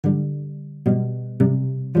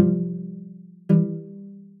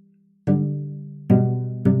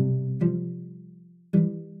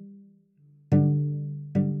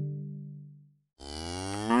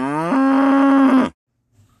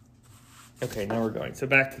Okay, now we're going. So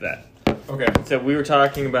back to that. Okay. So we were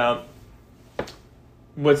talking about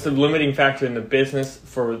what's the limiting factor in the business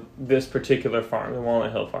for this particular farm, the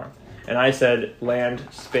Walnut Hill farm. And I said land,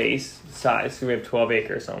 space, size. So we have 12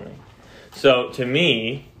 acres only. So to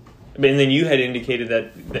me, and then you had indicated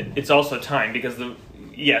that it's also time because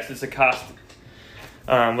it's a cost.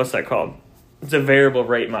 What's that called? It's a variable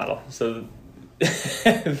rate model. So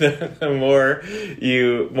the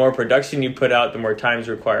more production you put out, the more time is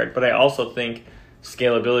required. But I also think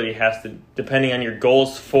scalability has to, depending on your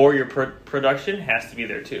goals for your production, has to be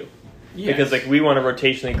there too. Yes. Because like we want to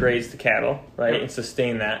rotationally graze the cattle, right, and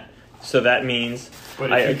sustain that. So that means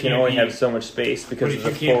I can only have so much space because of the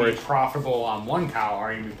forage. But if you can't be profitable on one cow,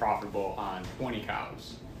 are you going to be profitable on 20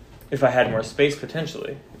 cows? If I had more space,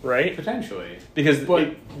 potentially, right? Potentially. Because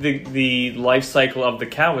the life cycle of the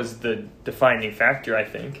cow is the defining factor, I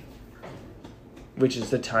think, which is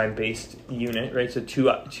the time-based unit, right? So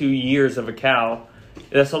 2 years of a cow.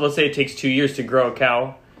 So let's say it takes 2 years to grow a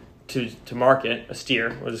cow to market, a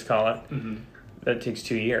steer, we'll just call it. Mm-hmm. That takes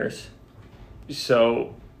 2 years.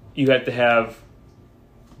 So you have to have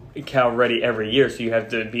a cow ready every year, so you have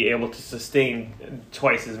to be able to sustain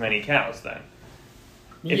twice as many cows then.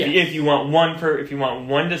 If you want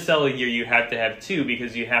one to sell a year, you have to have two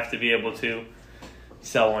because you have to be able to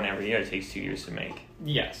sell one every year. It takes 2 years to make.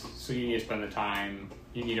 Yes, so you need to spend the time.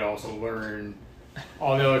 You need to also learn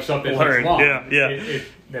all the other stuff that takes long.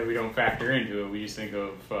 That we don't factor into it. We just think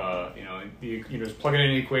of you just plug it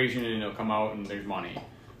in the equation and it'll come out and there's money.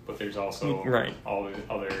 But there's also all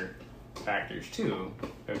the other factors too.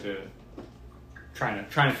 There's trying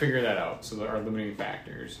to figure that out. So there are limiting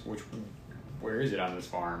factors. Where is it on this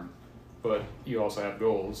farm? But you also have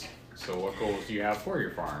goals. So what goals do you have for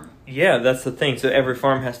your farm? Yeah, that's the thing. So every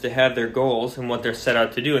farm has to have their goals and what they're set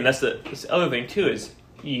out to do. And that's the other thing too is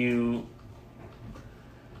you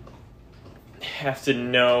have to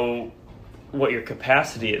know what your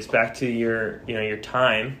capacity is. Back to your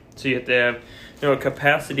time. So you have to have what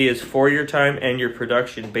capacity is for your time and your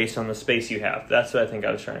production based on the space you have. That's what I think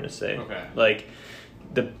I was trying to say. Okay. Like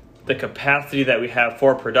the capacity that we have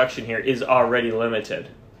for production here is already limited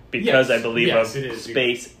because I believe of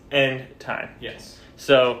space and time. Yes.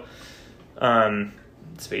 So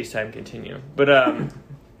space-time continuum. But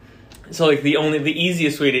so like the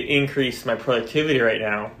easiest way to increase my productivity right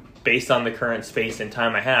now based on the current space and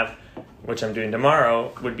time I have, which I'm doing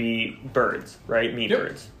tomorrow, would be birds, right? Meat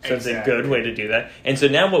birds. So it's a good way to do that. And so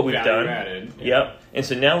now what we've done, and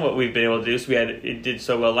so now what we've been able to do, so it did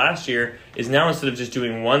so well last year, is now instead of just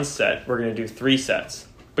doing one set, we're going to do 3 sets.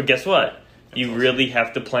 But guess what? You really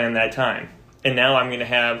have to plan that time. And now I'm going to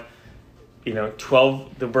have,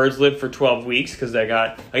 12, the birds live for 12 weeks because I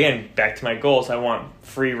got, again, back to my goals, I want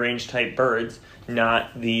free range type birds,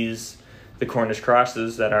 not the Cornish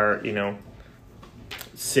crosses that are,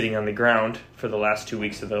 sitting on the ground for the last 2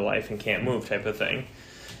 weeks of their life and can't move type of thing.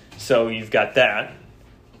 So you've got that.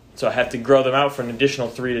 So I have to grow them out for an additional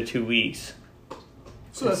 3 to 2 weeks.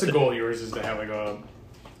 So that's the goal of yours, is to have like a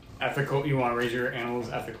ethical, you want to raise your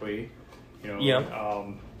animals ethically,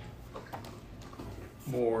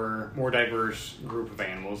 more diverse group of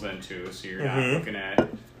animals then too. So you're not looking at,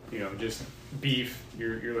 just beef,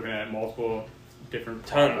 you're looking at multiple different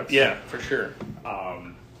products. Yeah, for sure.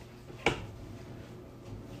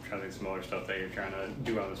 I think some other stuff that you're trying to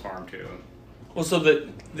do on this farm too. Well, so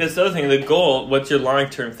this other thing, the goal, what's your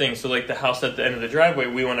long-term thing? So like the house at the end of the driveway,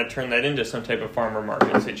 we want to turn that into some type of farmer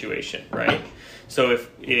market situation, right? So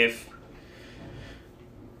if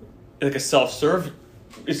like a self-serve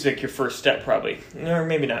is like your first step probably, or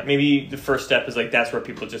maybe not. Maybe the first step is like that's where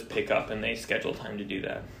people just pick up and they schedule time to do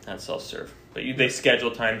that. That's self-serve. But they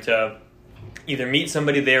schedule time to either meet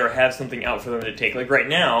somebody there or have something out for them to take. Like right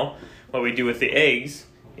now, what we do with the eggs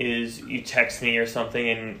is you text me or something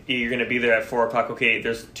and you're going to be there at 4 o'clock. Okay,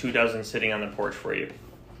 there's 2 dozen sitting on the porch for you.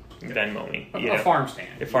 Venmo me. A farm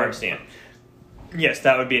stand. A farm stand. Yes,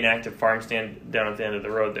 that would be an active farm stand down at the end of the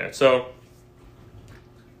road there. So,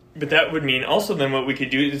 but that would mean also then what we could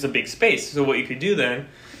do is a big space. So what you could do then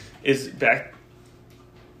is back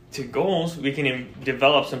to goals, we can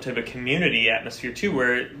develop some type of community atmosphere too,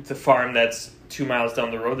 where the farm that's 2 miles down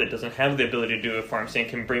the road that doesn't have the ability to do a farm stand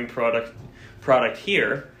can bring product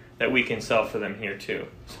here that we can sell for them here too.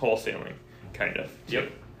 It's wholesaling, kind of.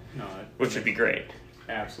 Yep. No, which would be great.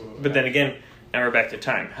 Absolutely. But then again, now we're back to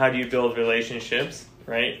time. How do you build relationships,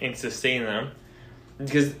 right, and sustain them?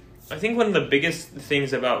 Because I think one of the biggest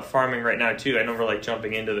things about farming right now too, I know we're like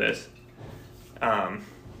jumping into this,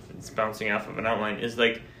 it's bouncing off of an outline, is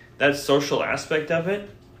like that social aspect of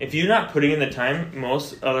it. If you're not putting in the time,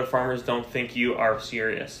 most other farmers don't think you are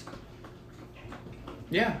serious.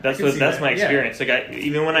 Yeah, that's my experience. Like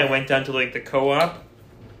even when I went down to like the co-op,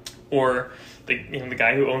 or the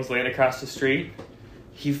guy who owns land across the street,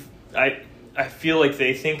 I feel like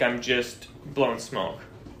they think I'm just blowing smoke.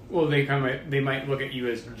 Well, they might look at you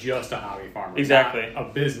as just a hobby farmer, exactly, not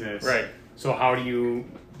a business, right? So how do you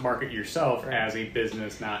market yourself as a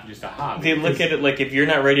business, not just a hobby? They look at it like, if you're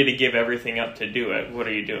not ready to give everything up to do it, what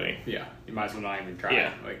are you doing? Yeah, you might as well not even try.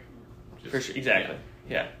 Yeah, for sure, exactly.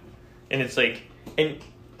 Yeah, and it's like, and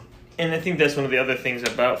I think that's one of the other things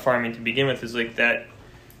about farming to begin with is like that.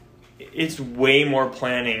 It's way more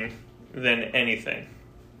planning than anything.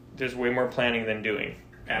 There's way more planning than doing.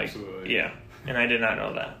 Absolutely. Yeah, and I did not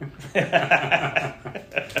know that.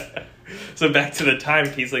 So back to the time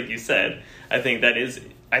piece, like you said, I think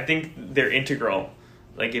they're integral.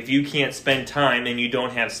 Like if you can't spend time and you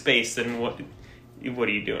don't have space, then what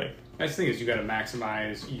are you doing? Next thing is you got to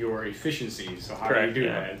maximize your efficiency. So how do you do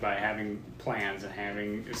that? By having plans and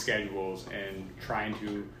having schedules and trying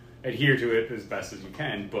to adhere to it as best as you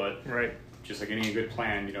can. But just like any good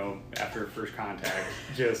plan, after first contact,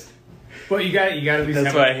 but you got to at least.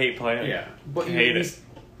 That's why I hate planning. Yeah, but I hate it.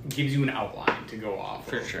 Gives you an outline to go off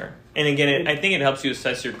for sure. And again, I think it helps you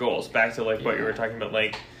assess your goals. Back to like what you were talking about,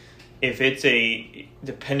 like if it's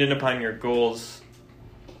dependent upon your goals,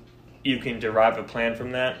 you can derive a plan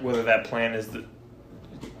from that. Whether that plan is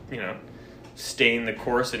staying the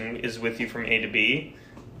course and is with you from A to B,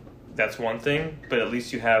 that's one thing. But at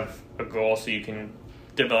least you have a goal, so you can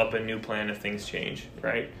develop a new plan if things change,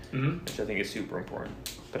 right? Mm-hmm. Which I think is super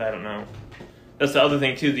important. But I don't know. That's the other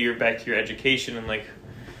thing too. That you're back to your education and like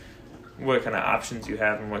what kind of options you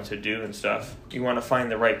have and what to do and stuff. You want to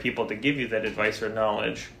find the right people to give you that advice or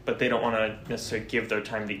knowledge, but they don't want to necessarily give their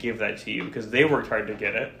time to give that to you because they worked hard to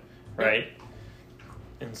get it, right?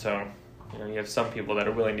 And so, you have some people that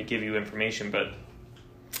are willing to give you information, but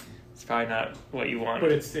it's probably not what you want.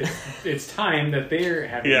 But it's time that they're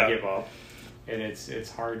having to give up, and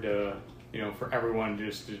it's hard to for everyone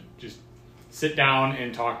to just sit down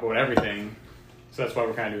and talk about everything. So that's why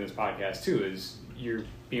we're kind of doing this podcast too. Is you're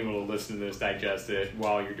being able to listen to this, digest it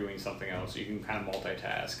while you're doing something else. So you can kind of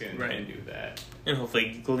multitask and do that. And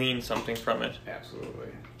hopefully glean something from it. Absolutely.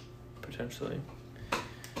 Potentially.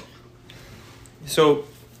 So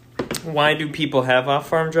why do people have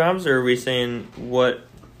off-farm jobs? Or are we saying what?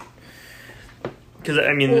 Because,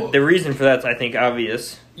 the reason for that's, I think,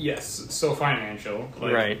 obvious. Yes. So financial.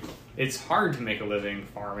 Right. It's hard to make a living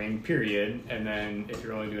farming, period. And then if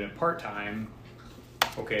you're only doing it part-time,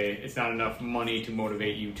 okay, it's not enough money to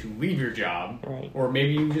motivate you to leave your job, or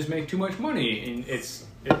maybe you just make too much money, and it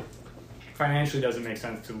financially doesn't make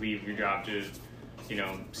sense to leave your job to,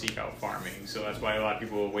 seek out farming. So that's why a lot of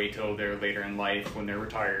people will wait till they're later in life when they're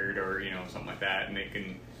retired or something like that, and they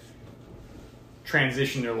can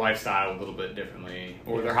transition their lifestyle a little bit differently,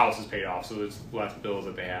 or their house is paid off, so there's less bills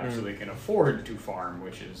that they have, so they can afford to farm,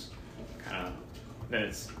 which is kind of then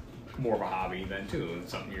it's more of a hobby then too.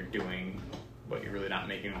 It's something you're doing, but you're really not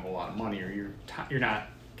making a whole lot of money, or you're not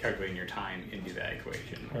calculating your time into that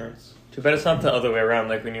equation. Right. Too bad it's not the other way around.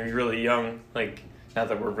 Like when you're really young, like not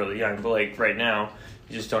that we're really young, but like right now,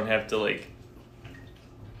 you just don't have to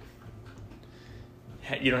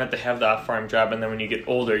you don't have to have the off-farm job, and then when you get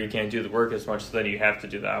older, you can't do the work as much, so then you have to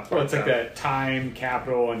do the off-farm Well, it's job. like that time,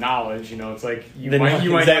 capital, and knowledge. It's like you might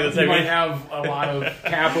have a lot of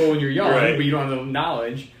capital when you're young, but you don't have the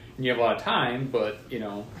knowledge, and you have a lot of time, but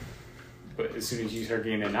But as soon as you start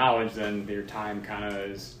gaining that knowledge, then your time kind of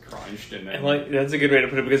is crunched, and then that's a good way to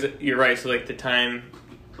put it, because you're right. So the time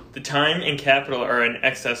and capital are in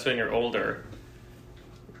excess when you're older.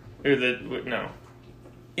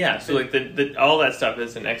 Yeah. So all that stuff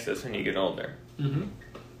is in excess when you get older. Mm-hmm.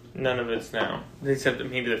 None of it's now, except that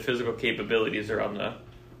maybe the physical capabilities are on the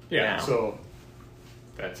now. So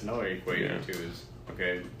that's another equation too. Is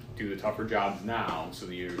okay, do the tougher jobs now so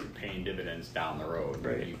that you're paying dividends down the road.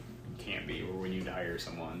 Right. You can't be, or when you hire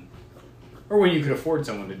someone, or when you could afford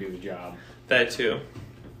someone to do the job. That too.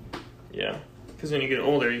 Yeah, because when you get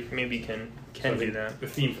older, you maybe can do that. The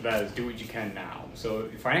theme for that is do what you can now. So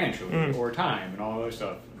financially or time and all other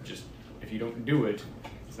stuff. Just if you don't do it,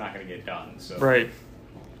 it's not going to get done. So right.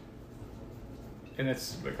 And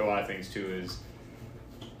that's like a lot of things too. Is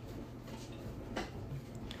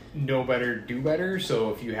know better, do better. So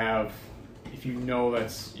if you know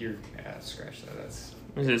that's your scratch that. That's.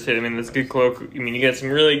 I was gonna say, that's good cloak. You got some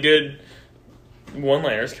really good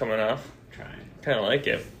one-liners coming off. Kind of like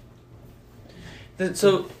it.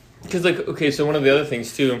 So, because so one of the other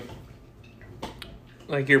things too,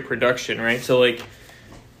 like your production, right? So we're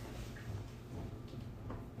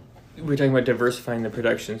talking about diversifying the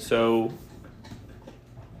production. So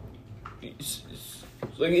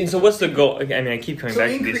So what's the goal? I mean, I keep coming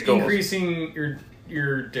back to these goals. Increasing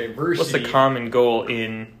your diversity. What's the common goal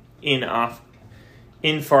in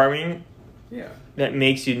farming? Yeah. That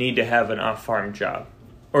makes you need to have an off-farm job,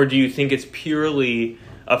 or do you think it's purely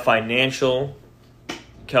a financial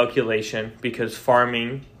calculation because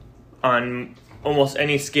farming on almost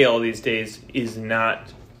any scale these days is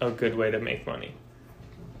not a good way to make money?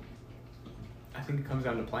 I think it comes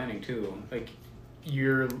down to planning too. Like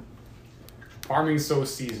your farming's so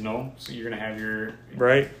seasonal, so you're gonna have your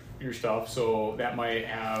stuff. So that might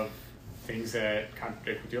have things that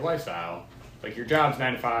contradict with your lifestyle. Like your job's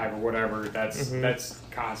 9 to 5 or whatever. That's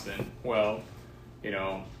constant. Well,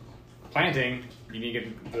 planting, you need to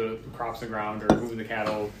get the crops in the ground or moving the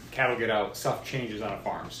cattle get out. Stuff changes on a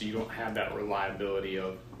farm, so you don't have that reliability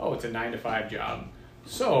of it's a 9 to 5 job.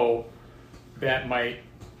 So that might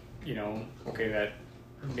that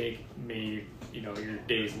make your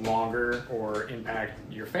days longer or impact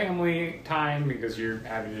your family time because you're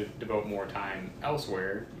having to devote more time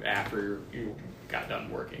elsewhere after you got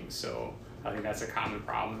done working. So I think that's a common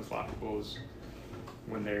problem with a lot of people is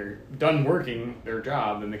when they're done working their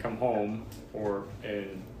job, then they come home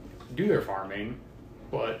and do their farming,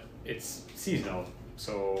 but it's seasonal.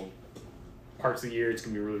 So parts of the year it's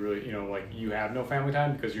gonna be really, really, like you have no family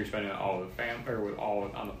time because you're spending all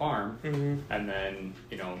on the farm, and then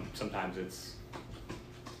sometimes it's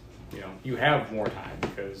you have more time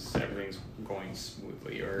because everything's going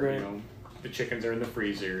smoothly, or the chickens are in the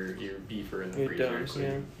freezer, your beef are in the freezer,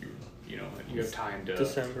 so you have time to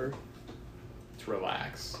December to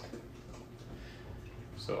relax.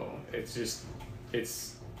 So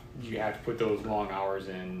you have to put those long hours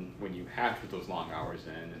in when you have to put those long hours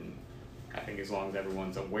in, and I think as long as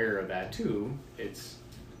everyone's aware of that too, it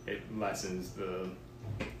lessens the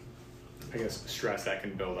stress that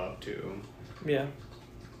can build up too. Yeah.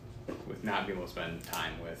 With not being able to spend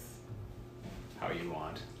time with how you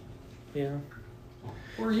want. Yeah.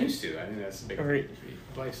 We're used to. I think that's a big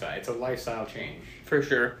lifestyle. It's a lifestyle change. For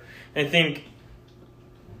sure. I think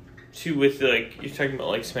too with you're talking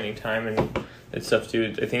about spending time and stuff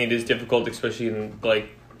too. I think it is difficult, especially in I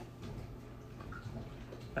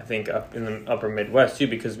think up in the upper Midwest too,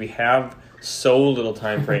 because we have so little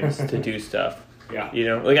time frames to do stuff. Yeah.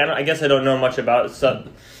 I guess I don't know much about stuff.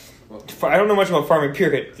 I don't know much about farming,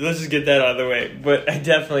 period. Let's just get that out of the way. But I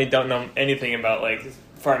definitely don't know anything about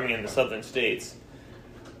farming in the southern states,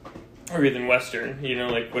 or even western.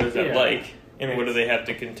 What is that like, and what do they have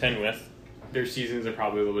to contend with? Their seasons are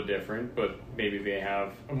probably a little bit different, but maybe they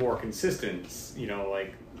have a more consistent,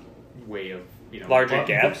 way of larger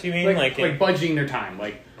gaps. You mean like budgeting their time,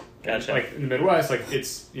 gotcha. Like in the Midwest,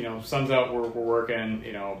 it's sun's out, we're working,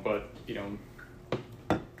 but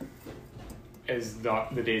as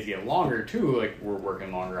the days get longer too, we're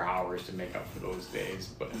working longer hours to make up for those days.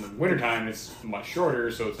 But in the wintertime, it's much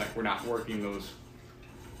shorter, so it's we're not working those,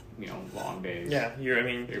 long days. Yeah,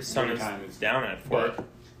 the sun is down at 4.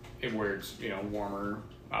 Where it's warmer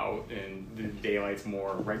out and the daylight's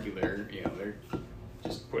more regular, they're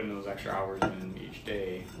just putting those extra hours in each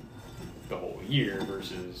day the whole year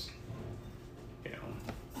versus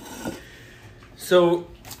So,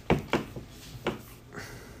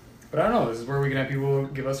 but I don't know, this is where we can have people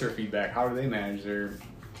give us their feedback. How do they manage their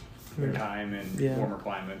time in warmer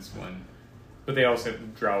climates but they also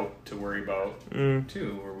have drought to worry about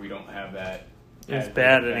too, where we don't have that. It's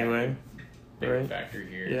bad anyway. Big factor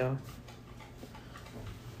here. Yeah.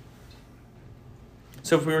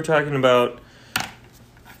 So if we were talking about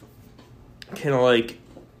kind of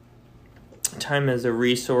time as a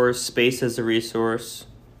resource, space as a resource,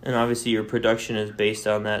 and obviously your production is based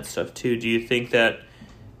on that stuff too. Do you think that?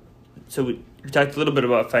 So we talked a little bit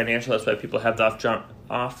about financial. That's why people have the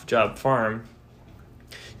off-job farm.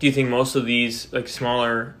 Do you think most of these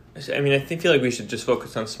smaller? I feel like we should just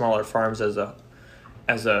focus on smaller farms as a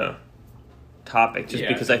topic, just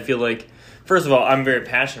because I feel first of all, I'm very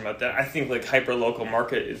passionate about that. I think hyper local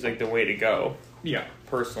market is the way to go. Yeah,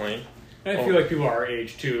 personally. And I feel like people our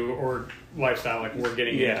age too, or lifestyle, we're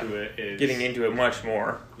getting into it much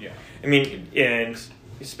more. Yeah. And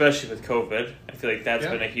especially with COVID, I feel that's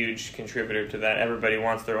been a huge contributor to that. Everybody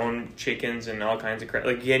wants their own chickens and all kinds of crap.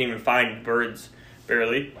 You can't even find birds,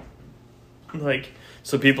 barely.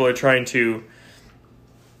 So people are trying to,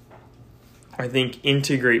 I think,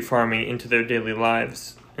 integrate farming into their daily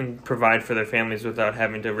lives and provide for their families without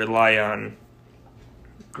having to rely on,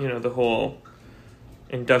 the whole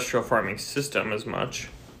industrial farming system as much.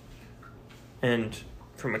 And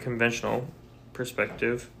from a conventional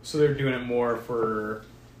perspective. So they're doing it more for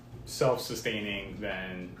self-sustaining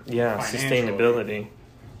than sustainability.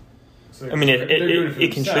 So I mean,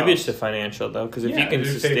 it contributes to financial, though, because if you can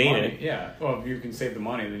sustain it... Yeah, well, if you can save the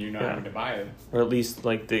money, then you're not having to buy it. Or at least,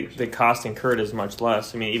 like, the cost incurred is much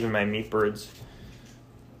less. I mean, even my meat birds,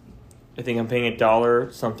 I think I'm paying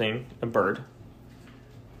 $1 something a bird.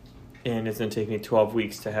 And it's going to take me 12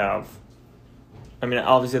 weeks to have... I mean, I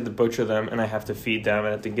obviously have to butcher them, and I have to feed them, and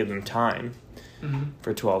I have to give them time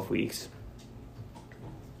for 12 weeks.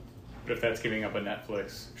 But if that's giving up a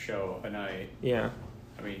Netflix show a night... Yeah.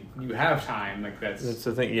 I mean, you have time, like that's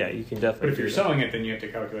the thing. Yeah, you can definitely. But if you're selling it, then you have to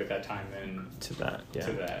calculate that time then to that. Yeah.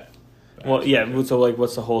 To that. Well, yeah. So, like,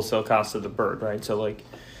 what's the wholesale cost of the bird, right? So, like,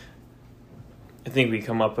 I think we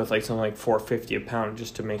come up with like something like $4.50 a pound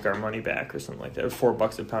just to make our money back, or something like that, or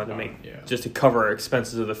 $4 a pound to make just to cover our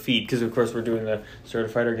expenses of the feed, because of course we're doing the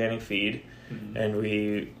certified organic feed, and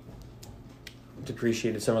we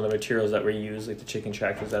depreciated some of the materials that we use, like the chicken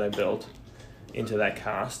tractors that I built, into that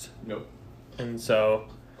cost. Nope. And so,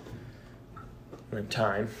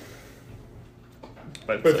 time.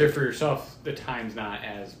 But if for yourself, the time's not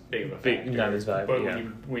as big of a factor. Not as valuable,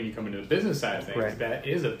 but when you come into the business side of things, that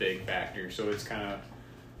is a big factor. So it's kind of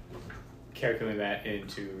calculating that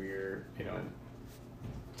into your,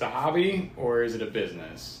 it's a hobby or is it a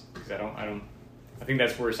business? Because I think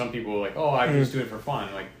that's where some people are like, oh, I can just do it for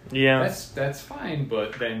fun. Like, that's fine,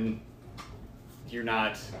 but then you're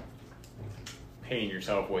not paying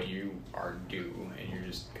yourself what you are due, and you're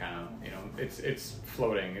just kind of, it's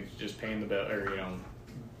floating. It's just paying the bill, or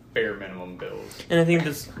bare minimum bills. And I think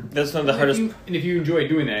that's one of the hardest. And if you enjoy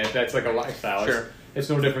doing that, if that's like a lifestyle, sure, it's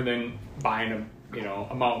no different than buying a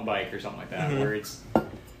mountain bike or something like that, where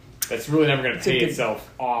that's really never going to pay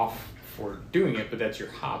itself off for doing it, but that's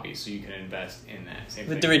your hobby, so you can invest in that. Same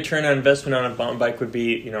thing. The return on investment on a mountain bike would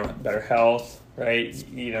be, better health, right?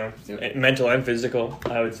 Mental and physical,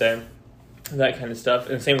 I would say. That kind of stuff.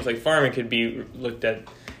 And same with like farming could be looked at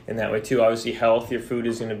in that way too. Obviously health, your food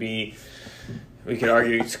is going to be, we could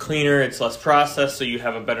argue it's cleaner, it's less processed, so you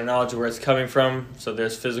have a better knowledge of where it's coming from. So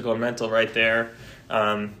there's physical and mental right there.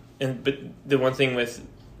 But the one thing with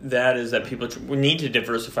that is that people need to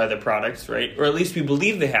diversify their products, right? Or at least we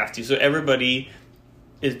believe they have to. So everybody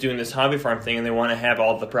is doing this hobby farm thing and they want to have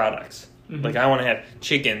all the products. Like I want to have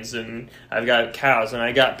chickens, and I've got cows, and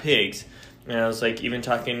I got pigs. And I was like even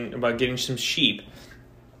talking about getting some sheep.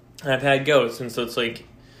 And I've had goats, and so it's like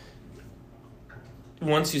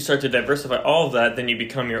once you start to diversify all of that, then you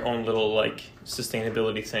become your own little like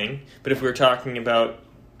sustainability thing. But if we were talking about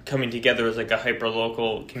coming together as like a hyper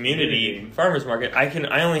local community farmers market,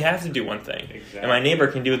 I only have to do one thing, and my neighbor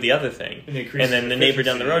can do the other thing, and then the neighbor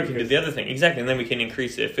down the road can do the other thing. Exactly, and then we can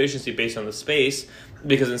increase the efficiency based on the space,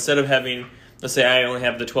 because instead of having, let's say I only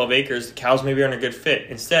have the 12 acres, the cows maybe aren't a good fit.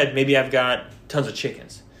 Instead, maybe I've got tons of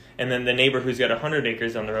chickens. And then the neighbor who's got 100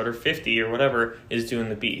 acres down the road, or 50 or whatever, is doing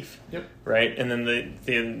the beef. Yep. Right? And then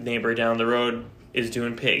the neighbor down the road is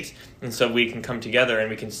doing pigs. And so we can come together and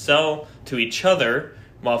we can sell to each other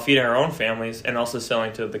while feeding our own families and also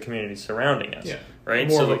selling to the community surrounding us. Yeah. Right?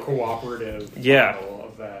 More of a cooperative model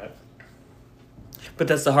of that. But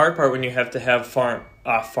that's the hard part when you have to have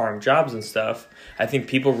off-farm jobs and stuff. I think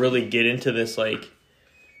people really get into this like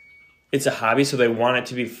it's a hobby, so they want it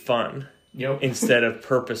to be fun. Yep. Instead of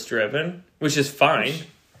purpose-driven, which is fine.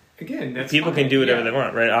 Again, that's people fine. Can do whatever they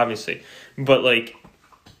want, right? Obviously. But like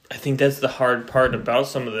I think that's the hard part about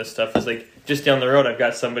some of this stuff is like just down the road I've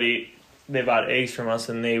got somebody, they bought eggs from us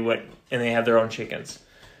and they went and they have their own chickens.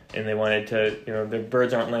 And they wanted to, their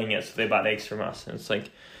birds aren't laying yet, so they bought eggs from us. And it's like,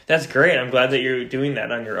 that's great. I'm glad that you're doing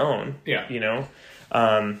that on your own. Yeah.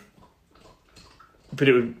 But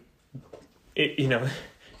it would,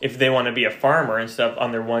 if they want to be a farmer and stuff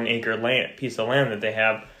on their 1 acre piece of land that they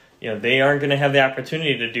have, they aren't going to have the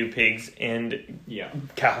opportunity to do pigs and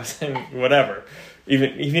cows and whatever.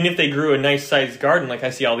 Even if they grew a nice sized garden, like I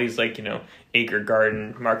see all these like, acre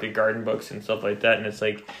garden, market garden books and stuff like that. And it's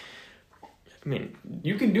like, I mean,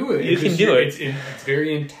 you can do it. You can do it. It's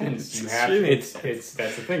very intense. You have that's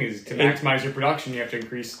the thing is to maximize your production. You have to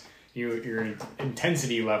increase your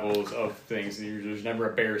intensity levels of things. There's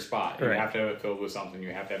never a bare spot. You have to have it filled with something.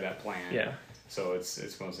 You have to have that plan. Yeah. So it's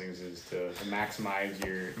one of those things is to maximize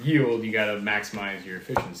your yield. You got to maximize your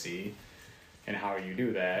efficiency, and how you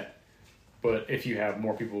do that. But if you have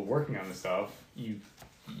more people working on the stuff, you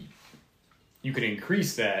can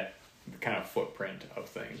increase that kind of footprint of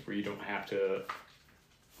things where you don't have to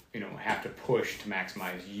push to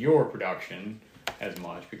maximize your production as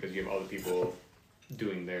much because you have other people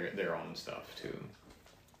doing their own stuff too.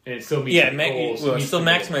 And it still meets still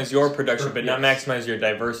maximize your production, but not maximize your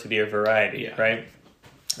diversity or variety, right?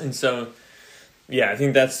 And so I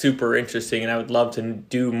think that's super interesting, and I would love to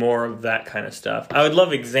do more of that kind of stuff. I would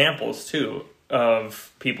love examples, too,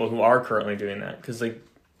 of people who are currently doing that, because, like,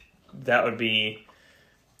 that would be...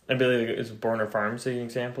 I believe, is Borner Farms an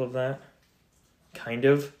example of that? Kind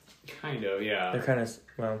of, yeah. They're kind of,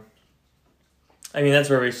 well... I mean, that's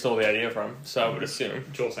where we stole the idea from, so I would assume.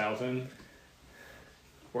 Joel Salatin?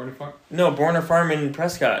 Borner Farm? No, Borner Farm in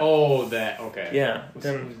Prescott. Oh, that, okay. Yeah. What's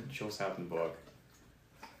the Joel Salatin book?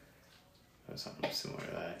 That's something similar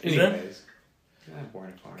to that. Is Anyways. Yeah,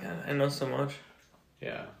 Borner Farm. God, I know so much.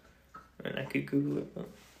 Yeah. I mean, I could Google it.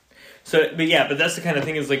 But that's the kind of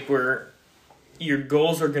thing is like where your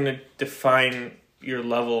goals are going to define your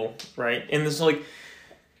level, right? And this is like,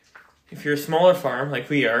 if you're a smaller farm like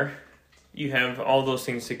we are, you have all those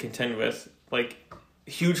things to contend with. Like,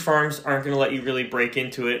 huge farms aren't going to let you really break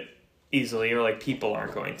into it easily, or like people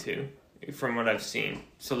aren't going to, from what I've seen.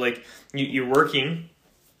 So like, you're working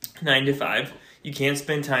 9 to 5. You can't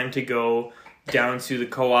spend time to go down to the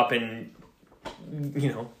co-op and,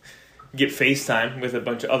 get FaceTime with a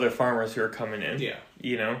bunch of other farmers who are coming in. Yeah.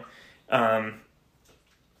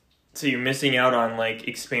 So you're missing out on like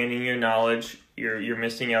expanding your knowledge. You're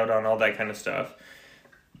missing out on all that kind of stuff.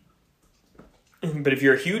 But if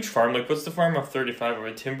you're a huge farm, like what's the farm off 35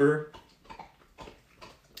 over Timber?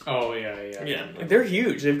 Oh, yeah. Yeah, like they're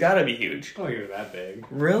huge. They've got to be huge. Oh, you're that big.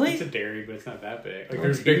 Really? It's a dairy, but it's not that big. Like,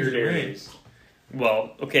 there's bigger dairies.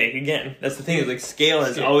 Well, okay, again, that's the thing, is like scale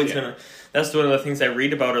has always been that's one of the things I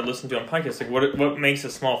read about or listen to on podcasts. Like, what makes a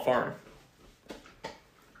small farm?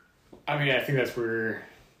 I mean, I think that's where,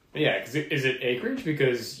 because is it acreage?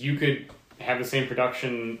 Because you could have the same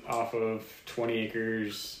production off of 20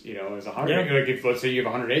 acres, as 100. Yeah. Like, if, let's say you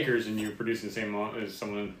have 100 acres and you're producing the same amount as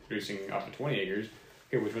someone producing off of 20 acres,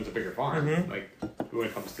 okay, which one's a bigger farm? Mm-hmm. Like, when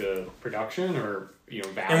it comes to production or,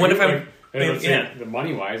 value. And what if let's say the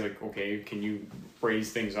money-wise, like, okay, can you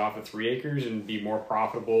raise things off of 3 acres and be more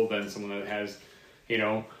profitable than someone that has,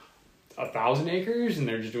 1,000 acres and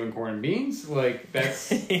they're just doing corn and beans? Like,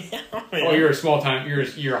 that's... Oh, you're a small-time...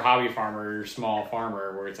 You're a hobby farmer, you're a small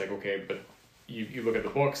farmer, where it's like, okay, but you look at the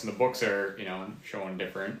books, and the books are, showing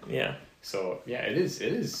different. Yeah. So, it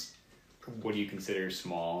is... What do you consider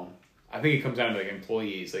small? I think it comes down to, like,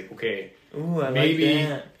 employees. Like, okay, maybe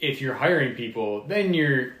like if you're hiring people, then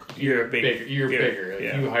you're bigger. You're bigger. Like,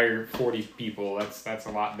 yeah. you hire 40 people, that's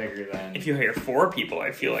a lot bigger than... If you hire 4 people,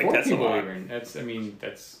 I feel like that's a lot. Even, that's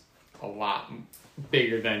a lot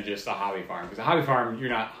bigger than just a hobby farm. Because a hobby farm, you're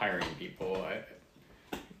not hiring people.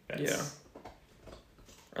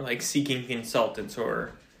 Or like seeking consultants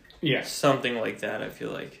or something like that, I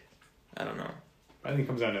feel like. I don't know. I think it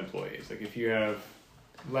comes down to employees. Like, if you have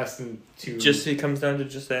less than 2... Just it comes down to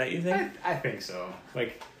just that, you think? I think so.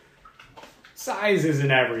 Like, size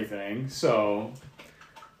isn't everything, so...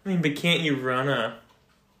 I mean, but can't you run a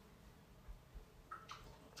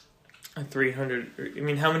 300... I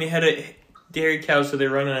mean, how many head of dairy cows are they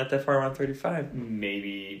running at that farm on 35?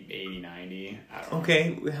 Maybe 80, 90. I don't know.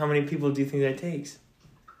 Okay, how many people do you think that takes?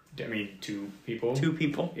 I mean, 2 people. 2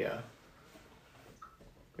 people? Yeah.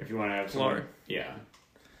 If you want to have someone... Lord. Yeah.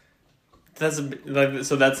 That's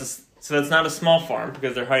that's not a small farm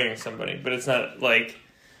because they're hiring somebody, but it's not like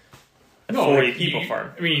a 40 people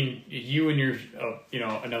farm. I mean, you and your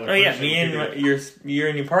another. Oh yeah, me and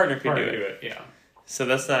your partner could do it. Yeah. So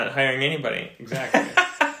that's not hiring anybody. Exactly.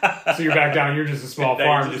 So you're back down. You're just a small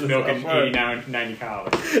farm, just milking 80, 90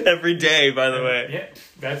 cows every day. By the way.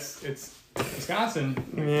 Yeah, it's Wisconsin.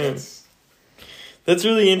 Yeah. That's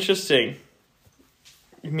really interesting.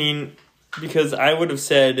 I mean, because I would have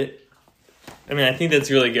said. I mean, I think that's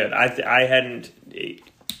really good. I hadn't...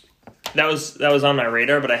 That was on my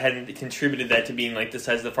radar, but I hadn't contributed that to being like the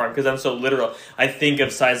size of the farm because I'm so literal. I think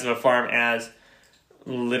of size of a farm as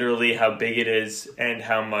literally how big it is and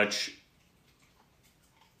how much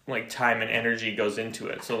like time and energy goes into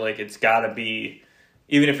it. So like it's got to be,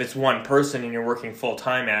 even if it's one person and you're working full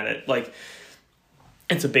time at it, like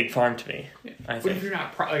it's a big farm to me. Yeah. I think. But if you're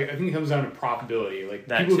not, I think it comes down to profitability. Like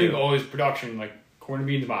that people too. think always production, like corn and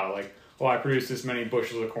beans model, like. Well, I produced this many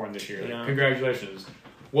bushels of corn this year. Like, congratulations.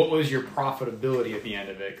 What was your profitability at the end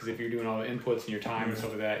of it? Because if you're doing all the inputs and your time and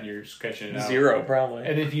stuff like that, and you're sketching it out. 0, probably.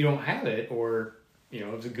 And if you don't have it, or,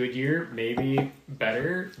 it's a good year, maybe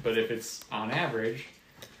better. But if it's on average,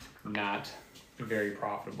 not very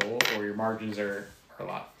profitable, or your margins are a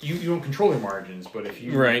lot. You don't control your margins, but if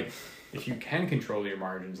you can control your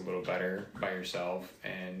margins a little better by yourself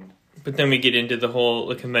and... But then we get into the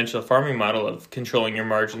whole conventional farming model of controlling your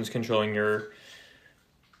margins, controlling your...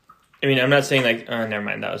 I mean, I'm not saying like, never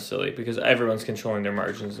mind, that was silly, because everyone's controlling their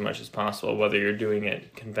margins as much as possible, whether you're doing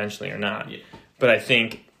it conventionally or not. Yeah. But I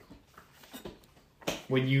think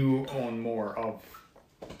when you own more of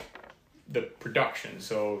the production,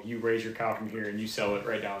 so you raise your cow from here and you sell it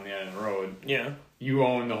right down the end of the road. Yeah. You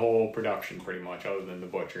own the whole production pretty much, other than the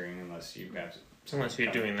butchering, unless you have. Unless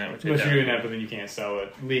you're doing that, unless you're doing that, but then you can't sell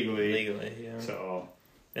it legally. Legally, yeah. So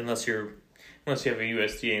unless you have a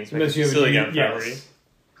USDA inspected facility on property. Yes.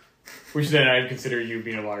 Which then I'd consider you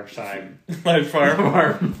being a large farm. I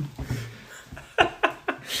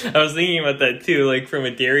was thinking about that too, like from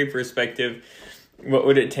a dairy perspective, what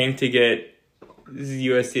would it take to get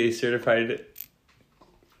USDA certified?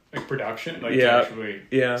 Like production? Like to actually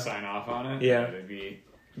sign off on it? Yeah. It'd be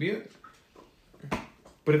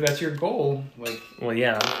but if that's your goal, like... Well,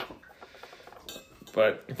 yeah.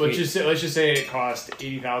 But let's just say it cost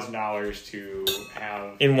 $80,000 to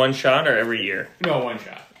have... In one shot or every year? No, one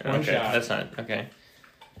shot. One shot. That's not... Okay.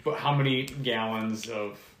 But how many gallons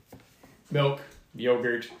of milk,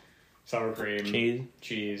 yogurt, sour cream,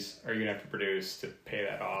 cheese are you going to have to produce to pay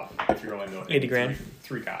that off if you're only milking 80 grand?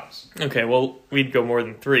 Three cows. Okay, well, we'd go more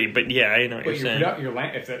than three, but yeah, I know what you're saying.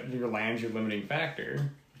 If your land's your limiting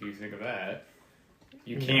factor, if you think of that,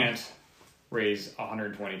 you can't raise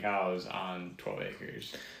 120 cows on 12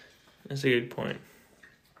 acres. That's a good point.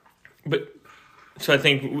 But so I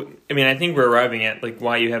think we're arriving at like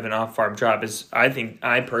why you have an off-farm job is I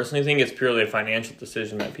personally think it's purely a financial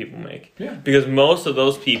decision that people make. Yeah. Because most of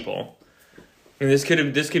those people, and this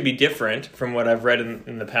could be different from what I've read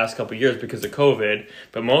in the past couple of years because of COVID,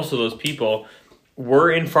 but most of those people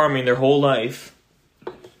were in farming their whole life,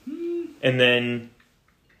 and then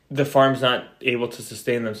the farm's not able to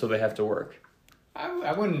sustain them, so they have to work.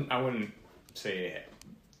 I wouldn't say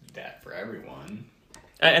that for everyone.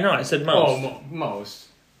 I know, I said most. Oh, most.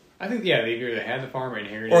 I think, they've either had the farm or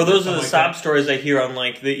inherited. Or those are the sob stories I hear on,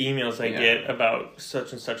 like, the emails I get about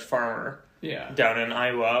such and such farmer down in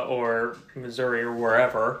Iowa or Missouri or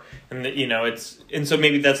wherever. And, and so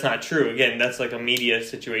maybe that's not true. Again, that's like a media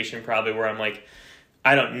situation probably where I'm like,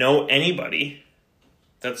 I don't know anybody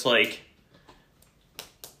that's like,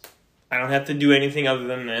 I don't have to do anything other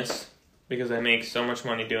than this because I make so much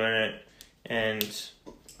money doing it, and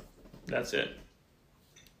that's it.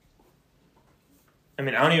 I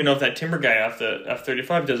mean, I don't even know if that timber guy off the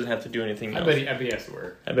F-35 doesn't have to do anything else. I bet he has to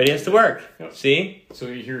work. I bet he has to work. Yep. See? So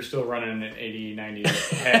you're still running an 80, 90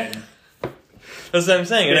 head. That's what I'm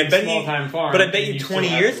saying. And I bet farm, but I bet you 20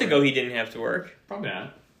 years ago he didn't have to work. Probably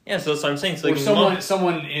not. Yeah, so that's what I'm saying. So like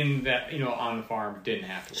someone in that, on the farm didn't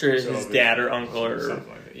have to work. Sure, his dad or uncle or something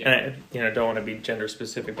like that. Yeah. And I don't want to be gender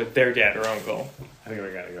specific, but their dad or uncle. I think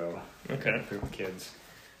we gotta go. Okay. For kids.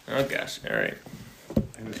 Oh gosh. All right. I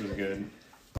think this was good.